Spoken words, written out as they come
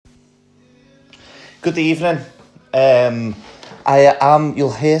Good evening.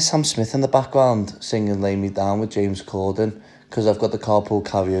 You'll hear Sam Smith in the background singing Lay Me Down with James Corden because I've got the carpool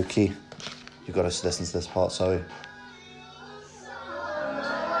karaoke. You've got to listen to this part, sorry.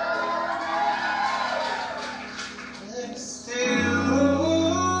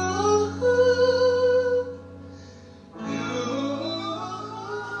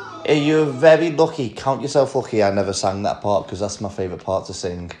 You're very lucky. Count yourself lucky I never sang that part because that's my favourite part to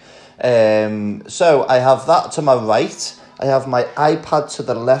sing. So I have that to my right. I have my iPad to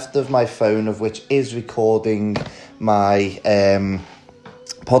the left of my phone, of which is recording my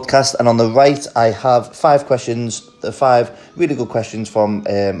podcast. And on the right, I have 5 questions, the 5 really good questions from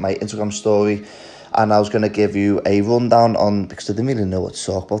my Instagram story. And I was going to give you a rundown on, because I didn't really know what to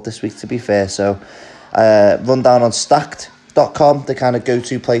talk about this week, to be fair. So rundown on Stacked.com, the kind of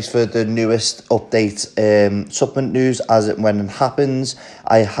go-to place for the newest update supplement news as it when it happens.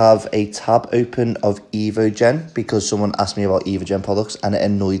 I have a tab open of Evogen because someone asked me about Evogen products and it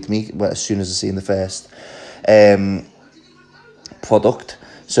annoyed me as soon as I seen the first product.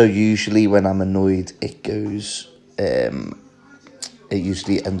 So usually when I'm annoyed, it goes it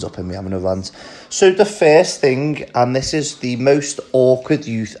usually ends up in me having a rant. So the first thing, and this is the most awkward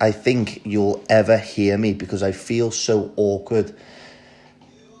I think you'll ever hear me because I feel so awkward.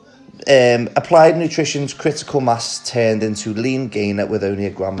 Applied Nutrition's critical mass turned into lean gainer with only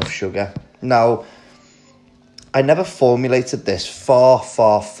 1 gram of sugar. Now, I never formulated this, far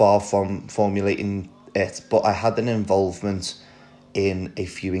from formulating it, but I had an involvement in a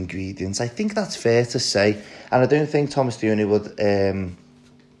few ingredients. I think that's fair to say, and I don't think Thomas Dooney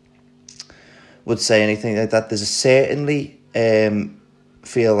would say anything like that. There's certainly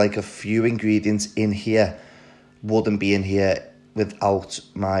feel like a few ingredients in here wouldn't be in here without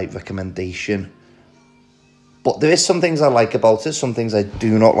my recommendation. But there is some things I like about it, some things I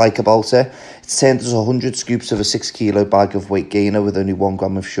do not like about it. It's turned as 100 scoops of a 6 kilo bag of weight gainer with only 1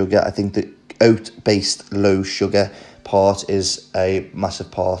 gram of sugar. I think the oat-based low sugar part is a massive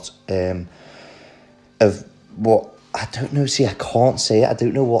part of what, I don't know, see, I can't say it, I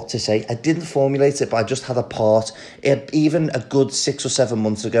don't know what to say. I didn't formulate it, but I just had a part. Even a good 6 or 7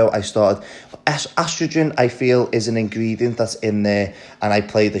 months ago, I started. Estrogen, I feel, is an ingredient that's in there, and I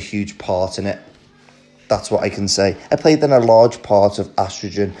played a huge part in it. That's what I can say. I played in a large part of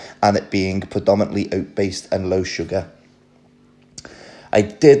estrogen, and it being predominantly oat-based and low sugar. I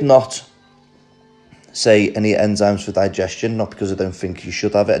did not say any enzymes for digestion, not because I don't think you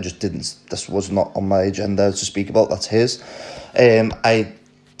should have it, I just didn't, this was not on my agenda to speak about, that's his. I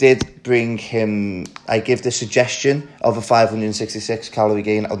did bring him, I give the suggestion of a 566 calorie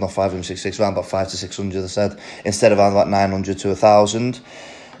gain, or not 566, around about 500 to 600 I said, instead of around about 900 to 1,000.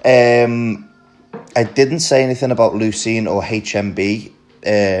 I didn't say anything about leucine or HMB.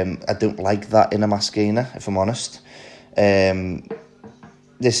 I don't like that in a mass gainer, if I'm honest.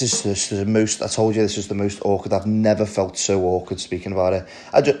 This is just the most, I told you, this is the most awkward. I've never felt so awkward speaking about it.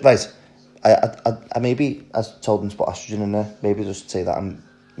 I maybe, I told them to put estrogen in there. Maybe just say that and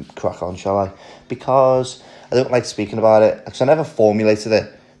crack on, shall I? Because I don't like speaking about it. Because I never formulated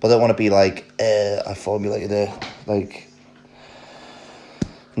it. But I don't want to be like, I formulated it. Like,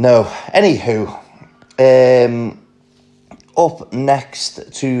 no. Anywho, up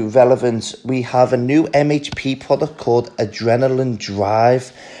next to relevant, we have a new MHP product called Adrenaline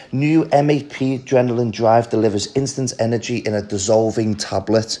Drive. New MHP Adrenaline Drive delivers instant energy in a dissolving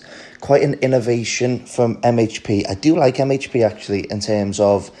tablet. Quite an innovation from MHP. I do like MHP actually in terms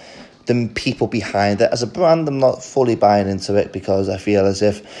of the people behind it. As a brand, I'm not fully buying into it because I feel as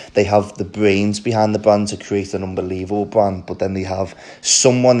if they have the brains behind the brand to create an unbelievable brand, but then they have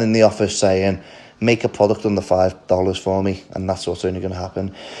someone in the office saying, make a product under $5 for me, and that's what's only going to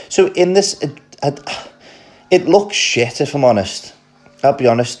happen. So in this, it looks shit, if I'm honest. I'll be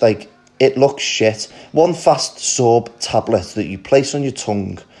honest, like, it looks shit. One fast sorb tablet that you place on your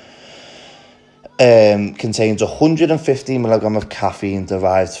tongue contains 150 milligram of caffeine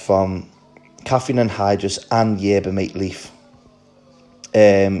derived from caffeine anhydrous and yerba mate leaf.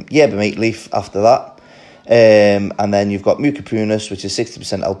 Yerba mate leaf after that. And then you've got mucopurus, which is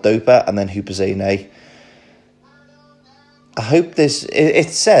 60% L-Dopa, and then Huperzine. I hope this, it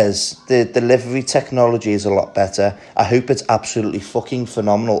says the delivery technology is a lot better. I hope it's absolutely fucking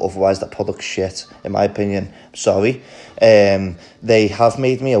phenomenal, otherwise that product's shit, in my opinion. Sorry. They have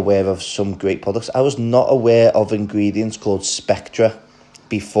made me aware of some great products. I was not aware of ingredients called Spectra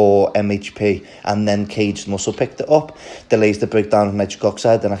before MHP, and then Caged Muscle picked it up. Delays the breakdown of nitric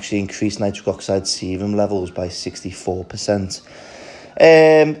oxide and actually increased nitric oxide serum levels by 64%.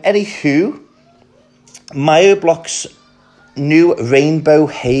 Anywho, MyoBlock's new Rainbow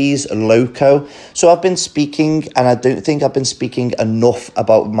Haze Loco. So I've been speaking, and I don't think I've been speaking enough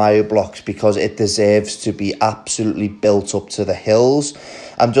about Myoblocks because it deserves to be absolutely built up to the hills.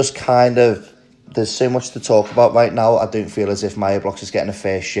 I'm just kind of, there's so much to talk about right now. I don't feel as if Myoblocks is getting a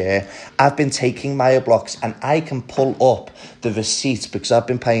fair share. I've been taking Myoblocks, and I can pull up the receipts because I've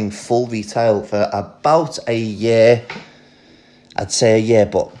been paying full retail for about a year. I'd say a year,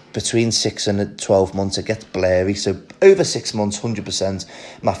 but between 6 and 12 months, it gets blurry. So over 6 months, 100%.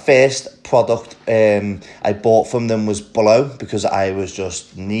 My first product I bought from them was Blow because I was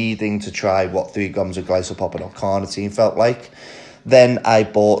just needing to try what 3 grams of glycopropyl or carnitine felt like. Then I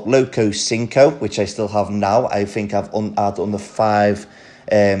bought Loco Cinco, which I still have now. I think I've had under 5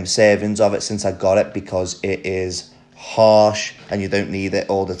 servings of it since I got it because it is harsh and you don't need it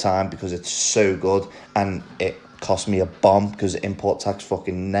all the time because it's so good, and it cost me a bomb because import tax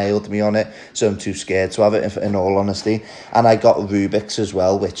fucking nailed me on it, so I'm too scared to have it in all honesty. And I got Rubik's as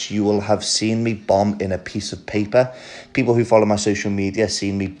well, which you will have seen me bomb in a piece of paper. People who follow my social media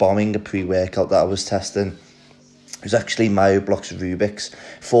seen me bombing a pre-workout that I was testing. It was actually Myoblocks Rubik's.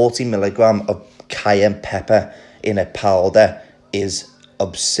 40 milligram of cayenne pepper in a powder is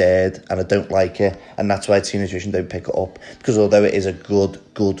absurd, and I don't like it, and that's why Team Nutrition don't pick it up, because although it is a good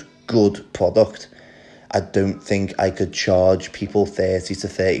product, I don't think I could charge people £30 to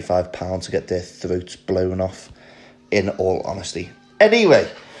 £35 to get their throats blown off, in all honesty. Anyway,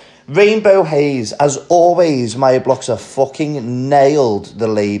 Rainbow Haze, as always, Myoblocks have fucking nailed the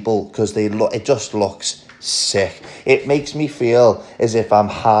label because it just looks sick. It makes me feel as if I'm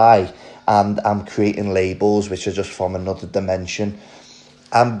high and I'm creating labels which are just from another dimension.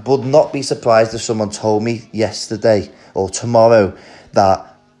 I would not be surprised if someone told me yesterday or tomorrow that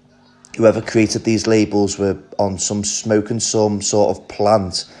whoever created these labels were on smoking some sort of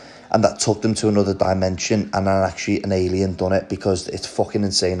plant and that took them to another dimension, and then actually an alien done it, because it's fucking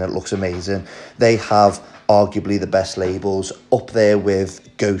insane. It looks amazing. They have arguably the best labels, up there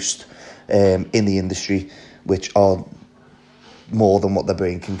with Ghost in the industry, which are more than what the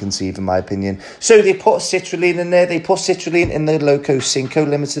brain can conceive, in my opinion. So they put citrulline in there. They put citrulline in the Loco Cinco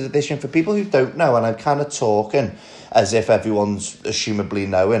limited edition. For people who don't know, and I'm kind of talking as if everyone's assumably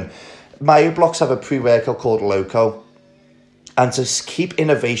knowing, Myoblocks have a pre-workout called Loco. And to keep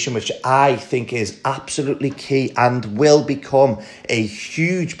innovation, which I think is absolutely key and will become a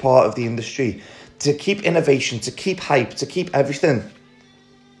huge part of the industry, to keep innovation, to keep hype, to keep everything,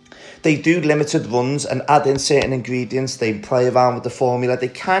 they do limited runs and add in certain ingredients. They play around with the formula. They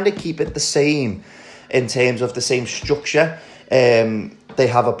kind of keep it the same in terms of the same structure. They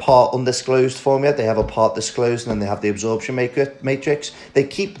have a part undisclosed formula, they have a part disclosed, and then they have the absorption matrix. They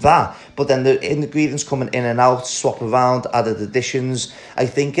keep that, but then the ingredients coming in and out, swap around, added additions. I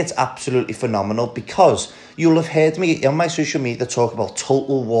think it's absolutely phenomenal, because you'll have heard me on my social media talk about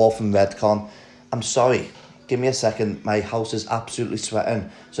Total War from Redcon. I'm sorry, give me a second. My house is absolutely sweating,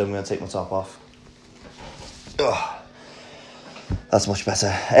 so I'm going to take my top off. Ugh. That's much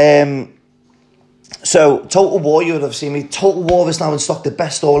better. So, Total War, you would have seen me. Total War is now in stock, the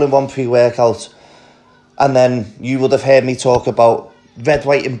best all-in-one pre-workout. And then you would have heard me talk about Red,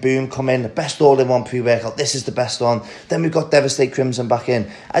 White and Boom come in, the best all-in-one pre-workout. This is the best one. Then we've got Devastate Crimson back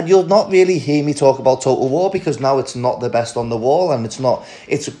in. And you'll not really hear me talk about Total War, because now it's not the best on the wall, and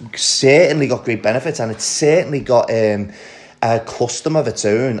it's certainly got great benefits, and it's certainly got a custom of its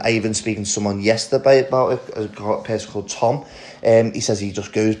own. I even speaking to someone yesterday about it, a person called Tom. He says he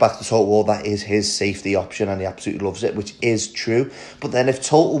just goes back to Total War. That is his safety option, and he absolutely loves it, which is true. But then if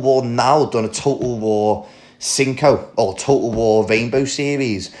Total War now done a Total War Cinco or Total War Rainbow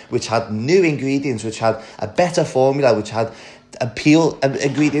series, which had new ingredients, which had a better formula, which had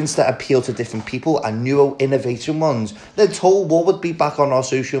ingredients that appeal to different people and new innovation ones, then Total War would be back on our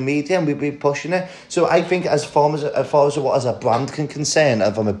social media and we'd be pushing it. So I think as far as what as a brand can concern,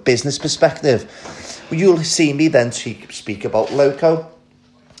 and from a business perspective, you'll see me then speak about Loco.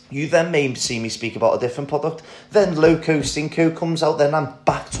 You then may see me speak about a different product. Then Loco Cinco comes out. Then I'm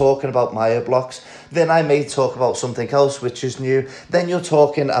back talking about Myoblocks. Then I may talk about something else which is new. Then you're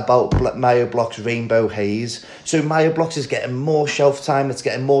talking about Myoblocks Rainbow Haze. So Myoblocks is getting more shelf time. It's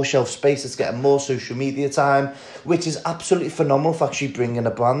getting more shelf space. It's getting more social media time, which is absolutely phenomenal for actually bringing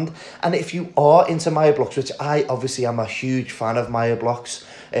a brand. And if you are into Myoblocks, which I obviously am a huge fan of Myoblocks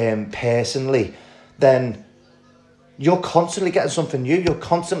personally, then you're constantly getting something new. You're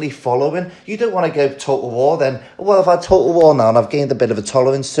constantly following. You don't want to go Total War then. Well, I've had Total War now and I've gained a bit of a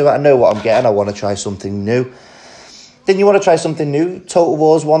tolerance to it. I know what I'm getting. I want to try something new. Then you want to try something new. Total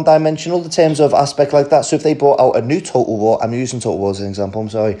War's one-dimensional in terms of aspect like that. So if they brought out a new Total War, I'm using Total War as an example, I'm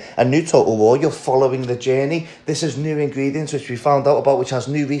sorry, a new Total War, you're following the journey. This is new ingredients which we found out about, which has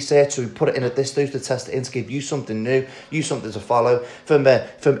new research, so we put it in at this dose to test it in to give you something new, you something to follow. From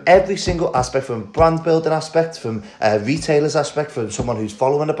every single aspect, from brand building aspect, from retailers aspect, from someone who's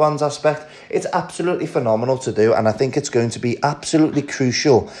following a brand's aspect, it's absolutely phenomenal to do, and I think it's going to be absolutely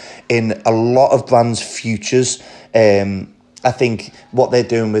crucial in a lot of brands' futures. I think what they're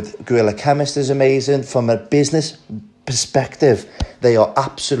doing with Guerrilla Chemist is amazing. From a business perspective, they are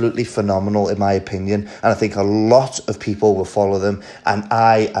absolutely phenomenal in my opinion, and I think a lot of people will follow them, and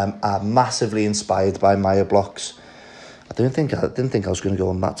I am massively inspired by Maya Blocks. I didn't think I was going to go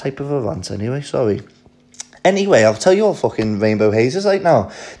on that type of a rant anyway, sorry. Anyway, I'll tell you what fucking Rainbow Haze is like now.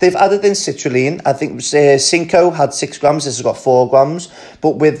 They've added in citrulline. I think Cinco had 6 grams. This has got 4 grams.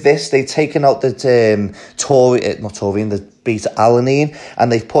 But with this, they've taken out the the beta-alanine,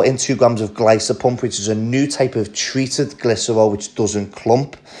 and they've put in 2 grams of glycopump, which is a new type of treated glycerol, which doesn't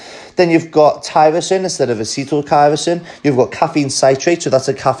clump. Then you've got tyrosine instead of acetyltyrosine. You've got caffeine citrate, so that's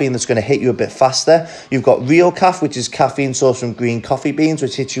a caffeine that's going to hit you a bit faster. You've got real caf, which is caffeine sourced from green coffee beans,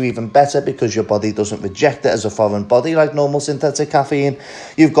 which hits you even better because your body doesn't reject it as a foreign body like normal synthetic caffeine.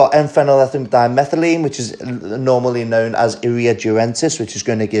 You've got N-phenylethyl dimethylene, which is normally known as Iria durentis, which is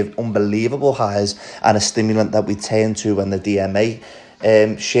going to give unbelievable highs and a stimulant that we turn to when the DMA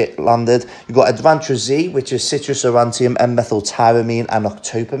shit landed. You've got Advantra Z, which is citrus aurantium, N-methyltyramine and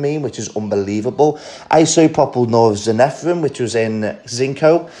octopamine, which is unbelievable. Isopropyl norepinephrine, which was in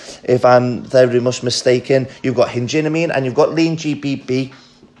Zinco, if I'm very much mistaken. You've got hinginamine, and you've got lean GBB.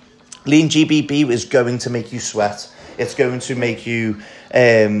 Lean GBB is going to make you sweat. It's going to make you,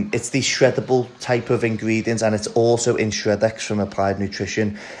 it's the shreddable type of ingredients, and it's also in Shred-X from Applied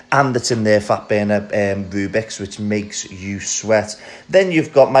Nutrition, and it's in their fat burner Rubix, which makes you sweat. Then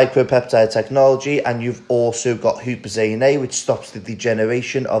you've got micropeptide technology, and you've also got Huperzine A, which stops the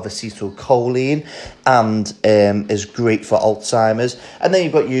degeneration of acetylcholine and is great for Alzheimer's. And then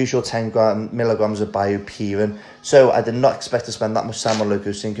you've got usual 10 milligrams of bioperin. So I did not expect to spend that much time on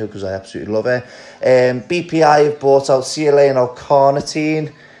Loco Cinco because I absolutely love it. BPI have brought out CLA and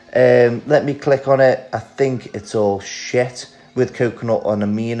L-carnitine. Let me click on it. I think it's all shit with coconut on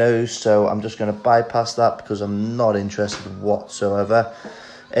aminos. So I'm just going to bypass that because I'm not interested whatsoever.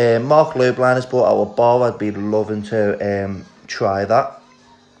 Mark Loebline has brought out a bar. I'd be loving to try that.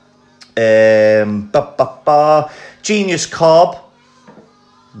 Genius Carb.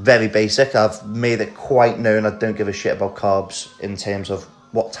 Very basic. I've made it quite known I don't give a shit about carbs in terms of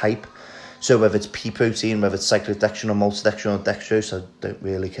what type. So whether it's pea protein, whether it's cyclodextrin or maltodextrin or dextrose, I don't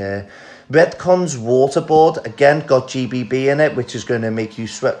really care. Redcon's Waterboard, again, got GBB in it, which is going to make you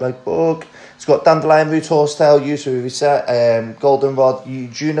sweat like bug. It's got dandelion root, horsetail, usury reset, goldenrod,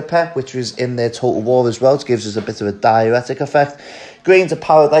 juniper, which was in their Total War as well. It gives us a bit of a diuretic effect. Grains of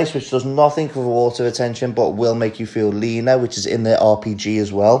Paradise, which does nothing for water retention, but will make you feel leaner, which is in their RPG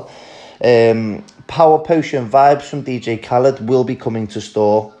as well. Power Potion Vibes from DJ Khaled will be coming to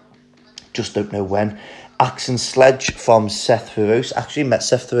store. Just don't know when. Axe and Sledge from Seth Feroce. Actually met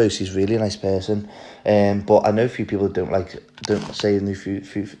Seth Feroce. He's a really nice person. But I know a few people don't say a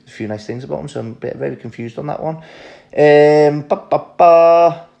few nice things about him, so I'm very confused on that one. There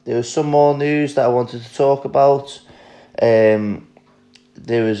was some more news that I wanted to talk about.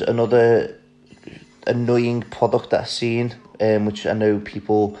 There was another annoying product that I've seen, which I know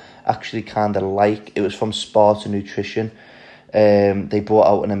people actually kind of like. It was from Sparta Nutrition. They brought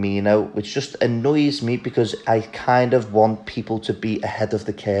out an amino, which just annoys me because I kind of want people to be ahead of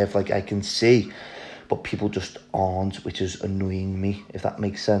the curve, like I can see, but people just aren't, which is annoying me, if that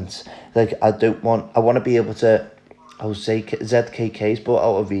makes sense. Like, I want to be able to, I would say ZKK's brought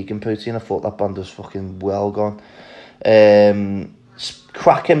out a vegan protein. I thought that band was fucking well gone.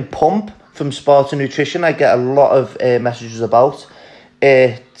 Kraken Pump from Sparta Nutrition, I get a lot of messages about.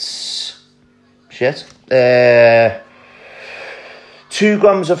 It's shit. 2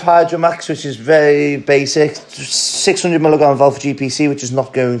 grams of Hydromax, which is very basic. 600 milligram of alpha GPC, which is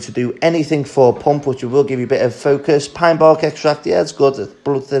not going to do anything for pump, which will give you a bit of focus. Pine bark extract, yeah, it's good. It's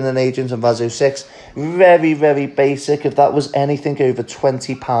blood thinning agent and Vaso 6. Very, very basic. If that was anything over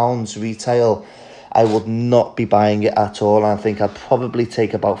 £20 retail, I would not be buying it at all. I think I'd probably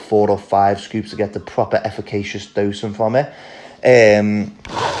take about 4 or 5 scoops to get the proper efficacious dosing from it.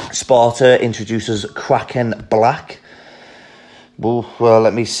 Sparta introduces Kraken Black. Well,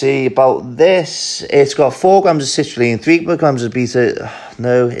 let me see about this. It's got 4 grams of citrulline, 3 grams of beta.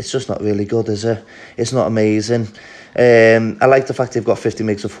 No, it's just not really good, is it? It's not amazing. I like the fact they've got 50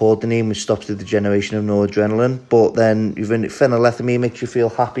 mg of hordenine, which stops the degeneration of noradrenaline. But then phenylethylamine makes you feel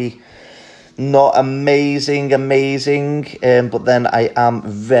happy. Not amazing. But then I am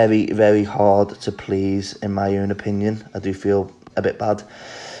very, very hard to please, in my own opinion. I do feel a bit bad.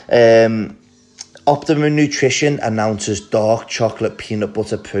 Optimum Nutrition announces dark chocolate peanut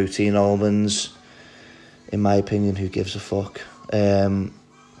butter protein almonds. In my opinion, who gives a fuck? I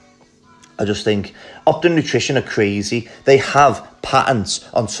just think Optimum Nutrition are crazy. They have patents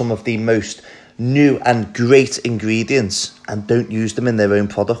on some of the most new and great ingredients and don't use them in their own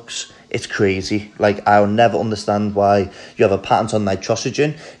products. It's crazy. Like, I'll never understand why you have a patent on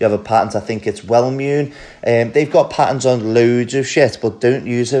nitrogen. You have a patent, I think it's Wellmune. They've got patents on loads of shit, but don't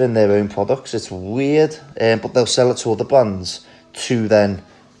use it in their own products. It's weird. But they'll sell it to other brands to then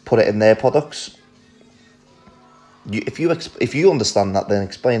put it in their products. If you understand that, then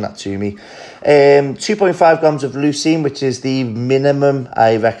explain that to me. 2.5 grams of leucine, which is the minimum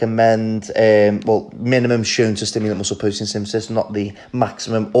I recommend. Minimum shown to stimulate muscle protein synthesis, not the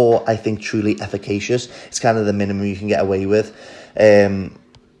maximum, or I think truly efficacious. It's kind of the minimum you can get away with.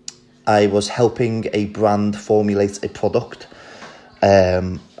 I was helping a brand formulate a product,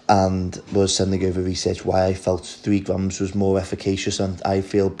 and was sending over research why I felt 3 grams was more efficacious, and I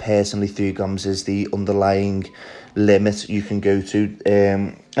feel personally 3 grams is the underlying limit you can go to.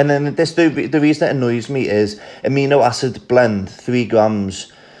 And then the reason it annoys me is amino acid blend, 3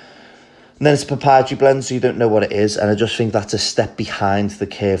 grams, and then it's a proprietary blend, so you don't know what it is, and I just think that's a step behind the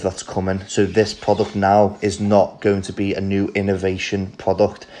curve that's coming. So this product now is not going to be a new innovation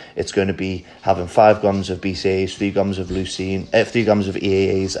product. It's going to be having 5 grams of BCAAs, 3 grams of leucine, 3 grams of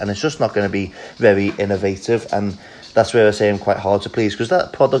EAAs, and it's just not going to be very innovative. And that's where I say I'm quite hard to please, because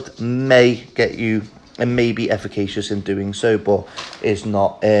that product may get you, and may be efficacious in doing so, but it's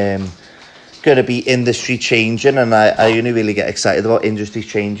not going to be industry changing, and I only really get excited about industry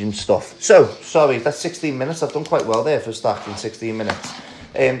changing stuff. So, sorry, that's 16 minutes. I've done quite well there for starting 16 minutes.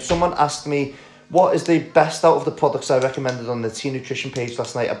 Someone asked me, what is the best out of the products I recommended on the T Nutrition page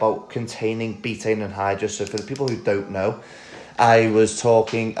last night about containing betaine anhydrous? So for the people who don't know, I was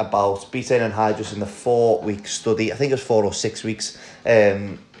talking about betaine anhydrous in the 4-week study. I think it was 4 or 6 weeks.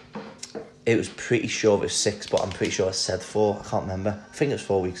 It was pretty sure it was 6, but I'm pretty sure I said 4. I can't remember. I think it was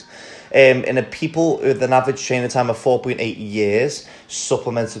 4 weeks. In a people with an average training time of 4.8 years,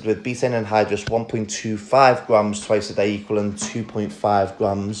 supplemented with betaine anhydrous 1.25 grams twice a day, equaling 2.5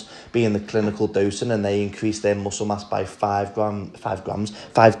 grams being the clinical dosing, and they increased their muscle mass by 5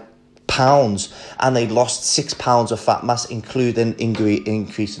 pounds, and they lost 6 pounds of fat mass, including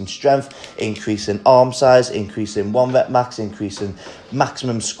increase in strength, increase in arm size, increase in 1 rep max, increase in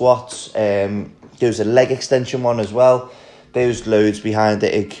maximum squats. There's a leg extension one as well. There's loads behind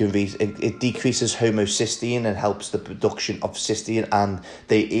it. It decreases homocysteine and helps the production of cysteine, and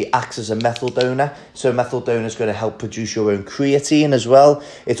it acts as a methyl donor. So methyl donor is going to help produce your own creatine as well.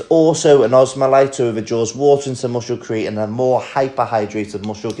 It's also an osmolyte, so it withdraws water into muscle, creating a more hyperhydrated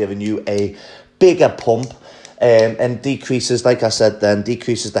muscle, giving you a bigger pump. And decreases, like I said then,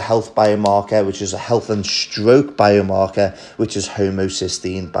 decreases the health biomarker, which is a health and stroke biomarker, which is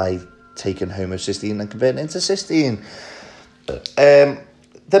homocysteine, by taking homocysteine and converting it into cysteine.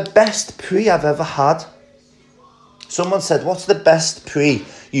 The best pre I've ever had. Someone said, what's the best pre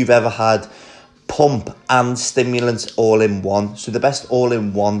you've ever had? Pump and stimulants all in one. So the best all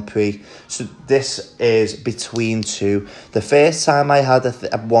in one pre. So this is between 2. The first time I had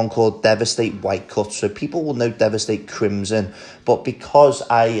one called Devastate White Cut. So people will know Devastate Crimson, but because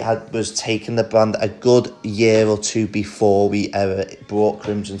I was taking the brand a good year or 2 before we ever brought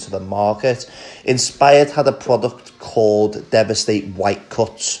Crimson to the market, Inspired had a product called Devastate White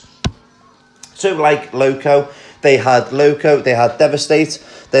Cuts. So like Loco, they had Devastate,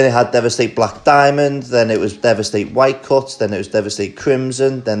 then it had Devastate Black Diamond, then it was Devastate White Cuts, then it was Devastate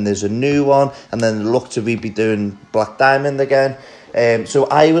Crimson, then there's a new one, and then look to be doing Black Diamond again. So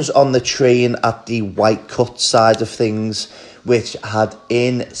I was on the train at the White Cut side of things, which had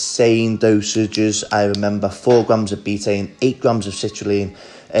insane dosages. I remember 4 grams of betaine, 8 grams of citrulline,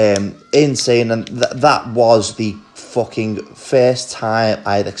 insane, and that was the fucking first time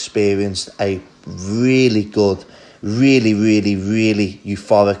I'd experienced a really good, really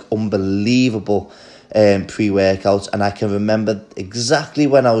euphoric, unbelievable pre-workout. And I can remember exactly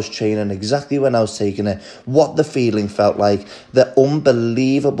when I was training, exactly when I was taking it, what the feeling felt like, the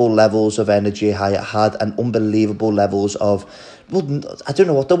unbelievable levels of energy I had, and unbelievable levels of I don't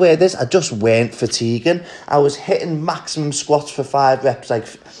know what the word is. I just weren't fatiguing. I was hitting maximum squats for 5 reps. Like,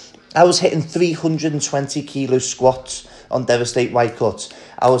 I was hitting 320 kilo squats on Devastate White Cuts.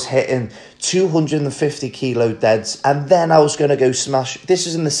 I was hitting 250 kilo deads, and then I was going to go smash. This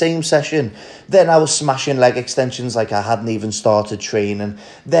is in the same session. Then I was smashing leg extensions like I hadn't even started training.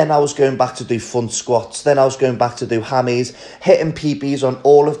 Then I was going back to do front squats. Then I was going back to do hammies, hitting PBs on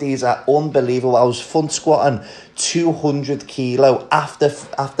all of these are unbelievable. I was front squatting 200 kilo after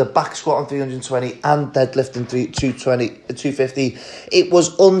back squatting 320 and deadlifting 250. It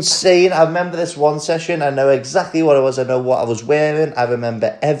was insane. I remember this one session. I know exactly what it was. I know what I was wearing. I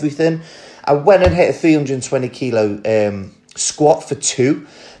remember everything. I went and hit a 320 kilo squat for 2.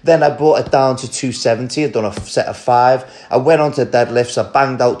 Then I brought it down to 270. I'd done a set of 5. I went on to deadlifts. I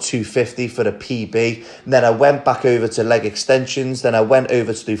banged out 250 for the PB. And then I went back over to leg extensions. Then I went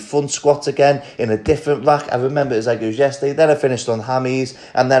over to do front squats again in a different rack. I remember it was like it was yesterday. Then I finished on hammies.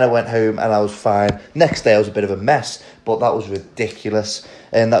 And then I went home and I was fine. Next day I was a bit of a mess. But that was ridiculous.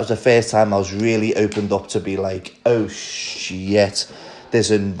 And that was the first time I was really opened up to be like, oh shit.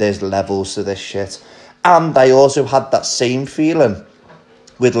 There's levels to this shit. And I also had that same feeling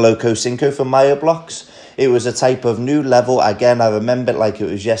with Loco Cinco from Myoblocks. It was a type of new level. Again, I remember it like it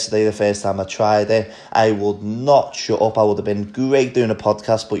was yesterday, the first time I tried it. I would not shut up. I would have been great doing a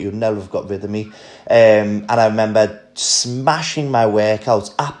podcast, but you'd never have got rid of me. And I remember smashing my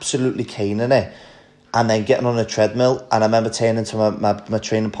workouts, absolutely caning it, and then getting on a treadmill. And I remember turning to my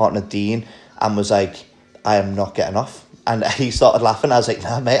training partner, Dean, and was like, I am not getting off. And he started laughing. I was like,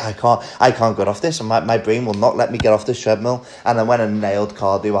 nah, mate, I can't get off this. And my brain will not let me get off this treadmill. And I went and nailed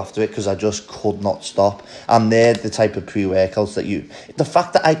cardio after it because I just could not stop. And they're the type of pre-workouts that the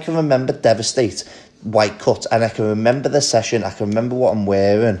fact that I can remember Devastate White Cut, and I can remember the session, I can remember what I'm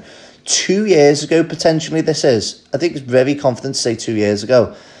wearing. 2 years ago, potentially this is. I think it's very confident to say 2 years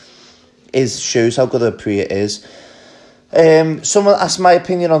ago. Shows how good a pre it is. Someone asked my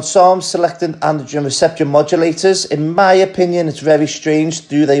opinion on SARMs, selective androgen receptor modulators. In my opinion, it's very strange.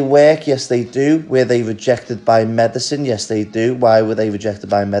 Do they work? Yes, they do. Were they rejected by medicine? Yes, they do. Why were they rejected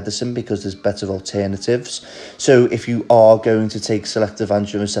by medicine? Because there's better alternatives. So if you are going to take selective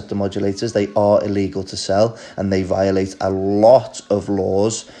androgen receptor modulators, they are illegal to sell and they violate a lot of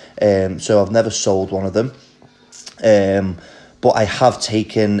laws. So I've never sold one of them. But I have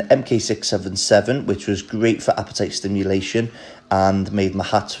taken MK677, which was great for appetite stimulation and made my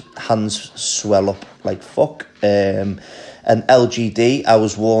hands swell up like fuck. And LGD, I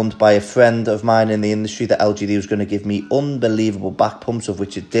was warned by a friend of mine in the industry that LGD was going to give me unbelievable back pumps, of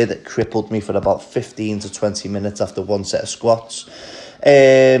which it did. It crippled me for about 15 to 20 minutes after one set of squats.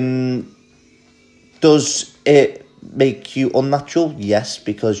 Does it make you unnatural? Yes,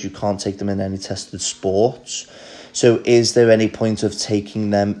 because you can't take them in any tested sports. So is there any point of taking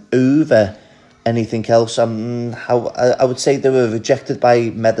them over anything else? I would say they were rejected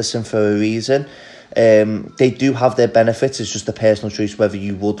by medicine for a reason. They do have their benefits. It's just a personal choice whether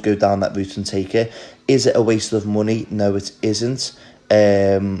you would go down that route and take it. Is it a waste of money? No, it isn't.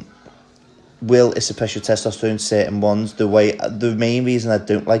 Will it suppress your testosterone? Certain ones. The main reason I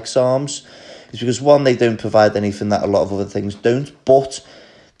don't like SARMs is because, one, they don't provide anything that a lot of other things don't, but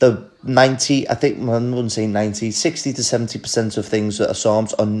the 60 to 70% of things that are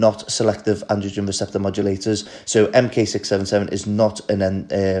SARMs are not selective androgen receptor modulators. So MK677 is not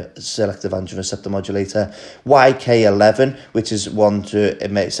a selective androgen receptor modulator. YK11, which is one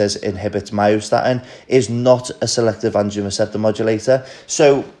it says inhibits myostatin, is not a selective androgen receptor modulator.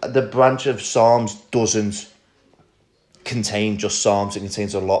 So the branch of SARMs doesn't contain just SARMs, it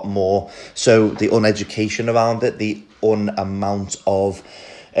contains a lot more. So the uneducation around it, the amount of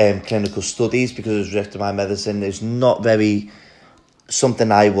clinical studies, because it was rejected by medicine, is not very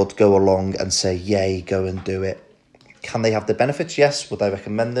something I would go along and say, yay, go and do it. Can they have the benefits? Yes. Would I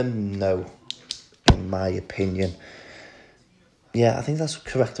recommend them? No, in my opinion. Yeah, I think that's a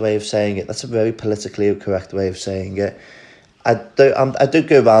correct way of saying it. That's a very politically correct way of saying it. I don't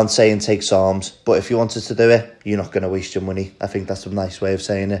go around saying take SARMs, but if you wanted to do it, you're not going to waste your money. I think that's a nice way of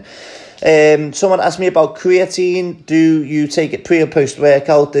saying it. Someone asked me about creatine. Do you take it pre or post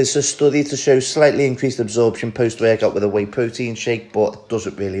workout? There's a study to show slightly increased absorption post workout with a whey protein shake, but it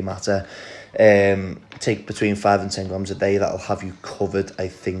doesn't really matter. Take between 5 and 10 grams a day. That'll have you covered, I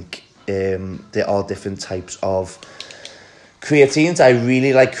think. There are different types of creatines. I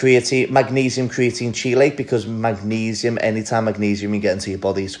really like magnesium creatine chelate, because magnesium, anytime magnesium you get into your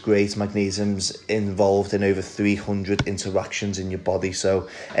body, it's great. Magnesium's involved in over 300 interactions in your body, so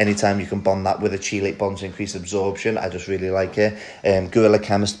anytime you can bond that with a chelate bond to increase absorption, I just really like it. Gorilla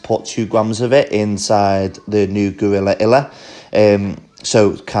Chemist put 2 grams of it inside the new Gorilla Illa.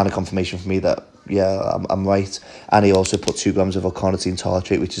 So kind of confirmation for me that, yeah, I'm right. And he also put 2 grams of L-carnitine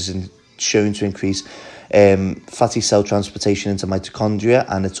tartrate, which is shown to increase fatty cell transportation into mitochondria,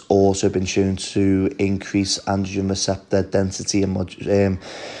 and it's also been shown to increase androgen receptor density and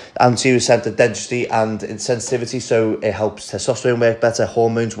androgen receptor density and sensitivity. So it helps testosterone work better,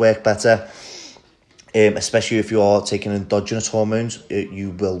 hormones work better. Especially if you are taking endogenous hormones,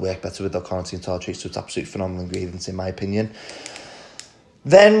 you will work better with L-carnitine tartrate. So it's absolutely phenomenal ingredients in my opinion.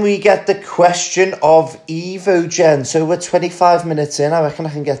 Then we get the question of Evogen. So we're 25 minutes in. I reckon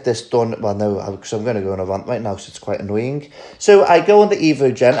I can get this done. Well, no, because I'm going to go on a rant right now, so it's quite annoying. So I go on the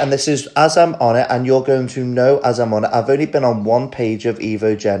Evogen, and this is as I'm on it, and you're going to know as I'm on it. I've only been on one page of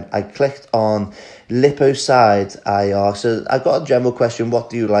Evogen. I clicked on Liposide IR. So I got a general question. What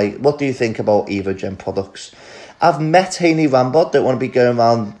do you like? What do you think about Evogen products? I've met Haney Rambod. Don't want to be going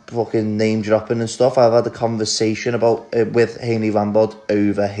around fucking name dropping and stuff. I've had a conversation with Haney Rambod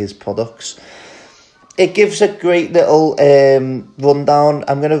over his products. It gives a great little rundown.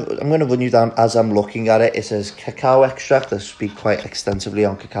 I'm gonna run you down as I'm looking at it. It says cacao extract. I speak quite extensively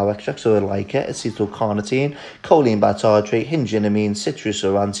on cacao extract, so I like it. Acetyl-carnitine, choline bitartrate, hinginamine, citrus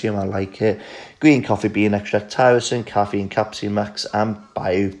aurantium. I like it. Green coffee bean extract, tyrosine, caffeine, Capsimax, and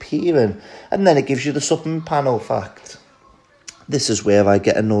bioperin. And then it gives you the supplement panel fact. This is where I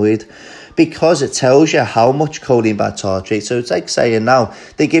get annoyed, because it tells you how much choline bitartrate. So it's like saying now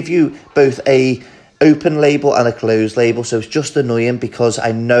they give you both a open label and a closed label. So it's just annoying, because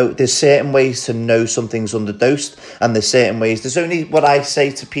I know there's certain ways to know something's underdosed, and there's certain ways. There's only, what I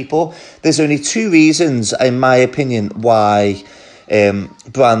say to people, there's only 2 reasons in my opinion why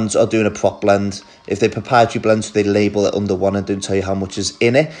brands are doing a prop blend. If they proprietary blend, so they label it under one and don't tell you how much is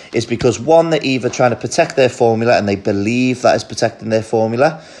in it, is because one, they're either trying to protect their formula and they believe that is protecting their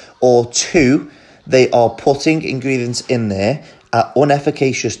formula, or 2, they are putting ingredients in there at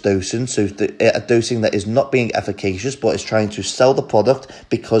unefficacious dosing, so a dosing that is not being efficacious but is trying to sell the product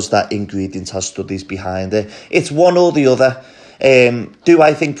because that ingredient has studies behind it. It's one or the other. Do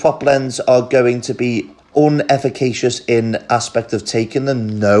I think prop blends are going to be unefficacious in aspect of taking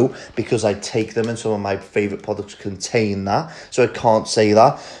them? No, because I take them and some of my favourite products contain that, so I can't say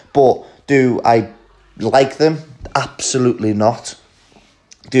that. But do I like them? Absolutely not.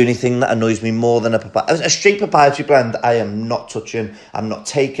 The only thing that annoys me more than a straight proprietary blend, I am not touching. I'm not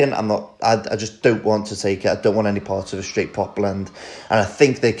taking. I just don't want to take it. I don't want any parts of a straight prop blend. And I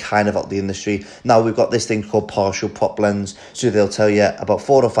think they're kind of out the industry. Now we've got this thing called partial prop blends. So they'll tell you about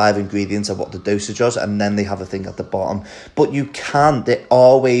 4 or 5 ingredients and what the dosage is, and then they have a thing at the bottom. But there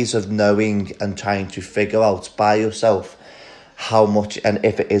are ways of knowing and trying to figure out by yourself how much and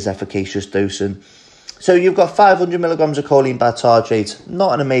if it is efficacious dosing. So you've got 500 milligrams of choline bitartrate,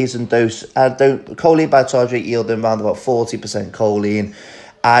 not an amazing dose. Choline bitartrate yielding around about 40% choline.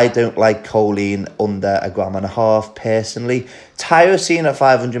 I don't like choline under 1.5 grams personally. Tyrosine at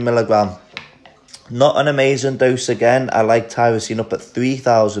 500 milligram, not an amazing dose again. I like tyrosine up at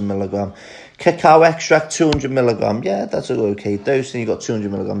 3,000 milligram. Cacao extract 200 milligram, yeah, that's an okay dose. And you've got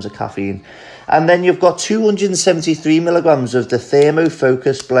 200 milligrams of caffeine. And then you've got 273 milligrams of the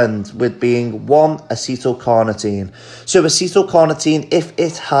Thermofocus blend, with being 1 acetyl-carnitine. So acetyl-carnitine, if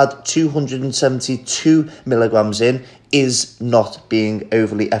it had 272 milligrams in, is not being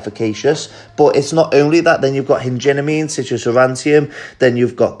overly efficacious. But it's not only that, then you've got hinginamine, citrus aurantium, then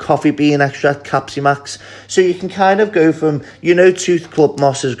you've got coffee bean extract, Capsimax. So you can kind of go from, Tooth Club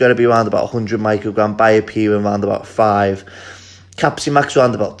Moss is going to be around about 100 microgram, Bioperin around about 5, Capsimax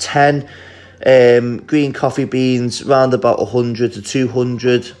around about 10, green coffee beans around about 100 to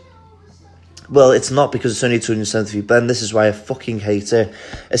 200. Well, it's not, because it's only 273 blend. This is why I fucking hate it.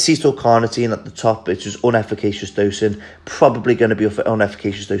 Acetyl-carnitine at the top, which is unefficacious dosing. Probably going to be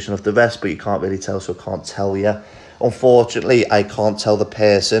unefficacious dosing of the rest, but you can't really tell, so I can't tell you. Unfortunately, I can't tell the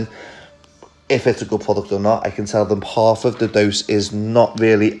person if it's a good product or not. I can tell them half of the dose is not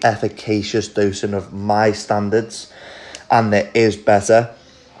really efficacious dosing of my standards, and there is better.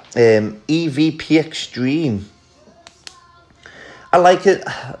 EVP Extreme. I like it.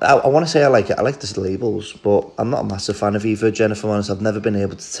 I want to say I like it. I like the labels, but I'm not a massive fan of Evogen, if I'm honest. I've never been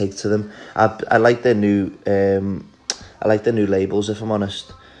able to take to them. I like their new labels, if I'm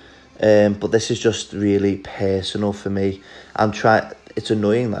honest. But this is just really personal for me. It's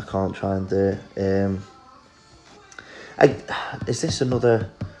annoying that I can't try and do is this another?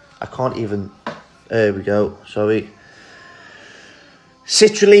 I can't even. There we go. Sorry.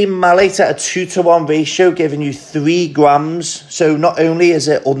 Citrulline malate at a 2-to-1 ratio, giving you 3 grams. So not only is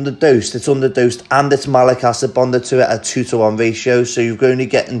it underdosed, and it's malic acid bonded to it at a 2-to-1 ratio. So you're only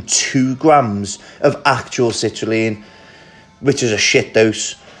getting 2 grams of actual citrulline. which is a shit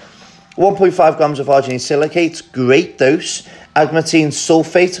dose. 1.5 grams of arginine silicate, great dose. Agmatine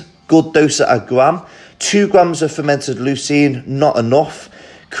sulfate, good dose at a gram. 2 grams of fermented leucine, not enough.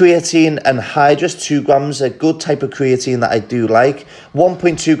 Creatine anhydrous, 2 grams, a good type of creatine that I do like.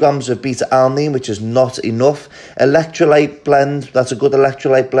 1.2 grams of beta-alanine, which is not enough. Electrolyte blend, that's a good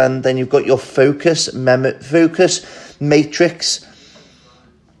electrolyte blend. Then you've got your Focus Matrix,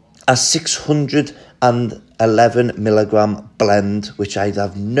 a 611 milligram blend, which I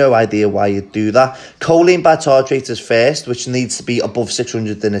have no idea why you'd do that. Choline bitartrate is first, which needs to be above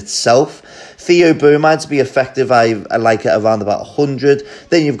 600 in itself. Theobromide to be effective, I like it around about 100.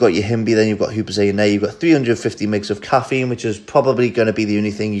 Then you've got your Himby, then you've got Huperzine A, you've got 350 mg of caffeine, which is probably going to be the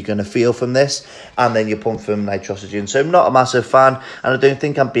only thing you're going to feel from this. And then your pump from nitrogen. So I'm not a massive fan, and I don't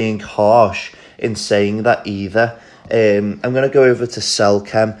think I'm being harsh in saying that either. I'm going to go over to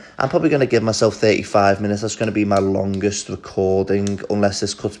Cellchem. I'm probably going to give myself 35 minutes. That's going to be my longest recording, unless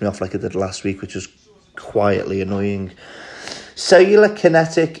this cuts me off like I did last week, which was quietly annoying. Cellular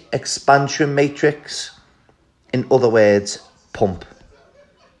kinetic expansion matrix, in other words, pump.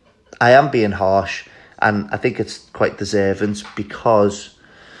 I am being harsh, and I think it's quite deserving because...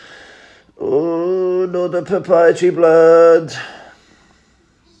 oh, another proprietary blood.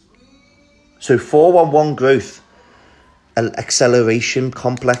 So 411 growth acceleration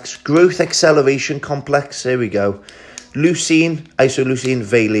complex, growth acceleration complex, there we go. Leucine, isoleucine,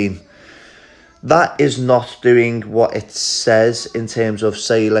 valine. That is not doing what it says in terms of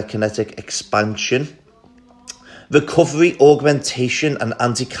cellular kinetic expansion. Recovery, augmentation, and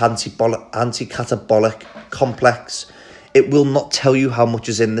anti-catabolic complex. It will not tell you how much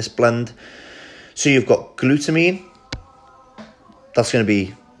is in this blend. So you've got glutamine. That's going to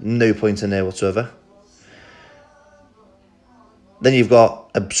be no point in there whatsoever. Then you've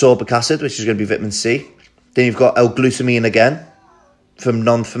got absorbic acid, which is going to be vitamin C. Then you've got L-glutamine again from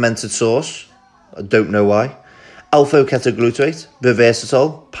non-fermented source. I don't know why. Alpha-ketoglutarate,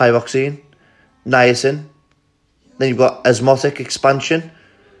 reversatol, pyroxene, niacin. Then you've got osmotic expansion.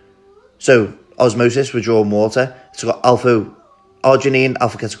 So osmosis, withdrawing water. It's got arginine,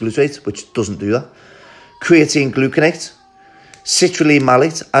 alpha-ketoglutarate, which doesn't do that. Creatine gluconate, citrulline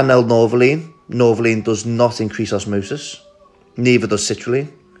malate, and L-norvaline. Norvaline does not increase osmosis. Neither does citrulline.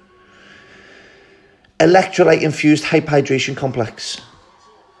 Electrolyte-infused hyperhydration complex.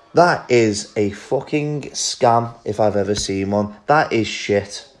 That is a fucking scam if I've ever seen one. That is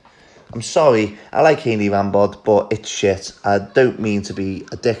shit. I'm sorry, I like Haney Rambod, but it's shit. I don't mean to be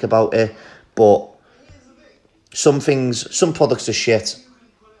a dick about it, but some products are shit,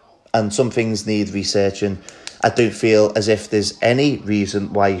 and some things need researching. I don't feel as if there's any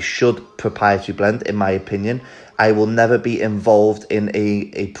reason why you should proprietary blend, in my opinion. I will never be involved in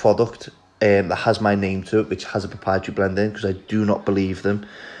a product that has my name to it, which has a proprietary blend in, because I do not believe them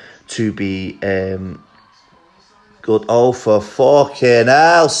to be good. Oh, for fucking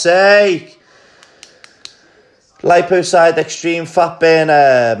hell's sake! Liposide extreme fat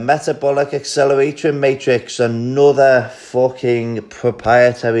burner, metabolic accelerator matrix, another fucking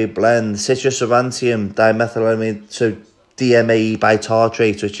proprietary blend. Citrus-aurantium dimethylamine, so DMAE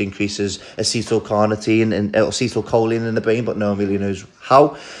bitartrate, which increases acetylcarnitine and acetylcholine in the brain, but no one really knows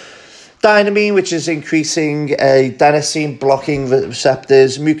how. Dynamine, which is increasing adenosine blocking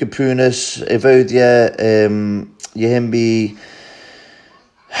receptors. Mucopurus, Evodia, Yahimbi,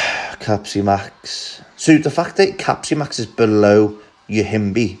 Capsimax. So the fact that Capsimax is below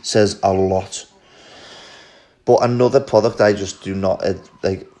Yahimbi says a lot. But another product I just do not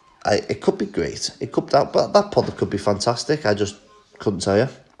like. It could be great. It could that product could be fantastic. I just couldn't tell you,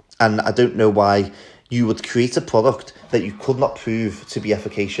 and I don't know why you would create a product that you could not prove to be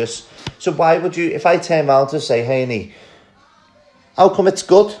efficacious. So why would you? If I turn around to say, "Hey, how come it's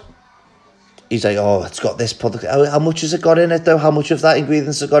good?" He's like, "Oh, it's got this product. How much has it got in it, though? How much of that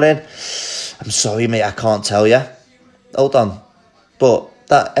ingredients has got in?" I'm sorry, mate, I can't tell you. Hold on, but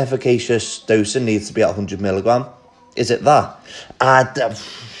that efficacious dosing needs to be at 100 milligram. Is it that? I don't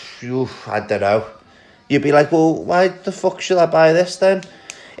know. You'd be like, well, why the fuck should I buy this then?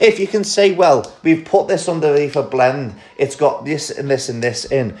 If you can say, well, we've put this underneath a blend, it's got this and this and this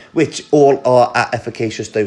in, which all are at efficacious doses.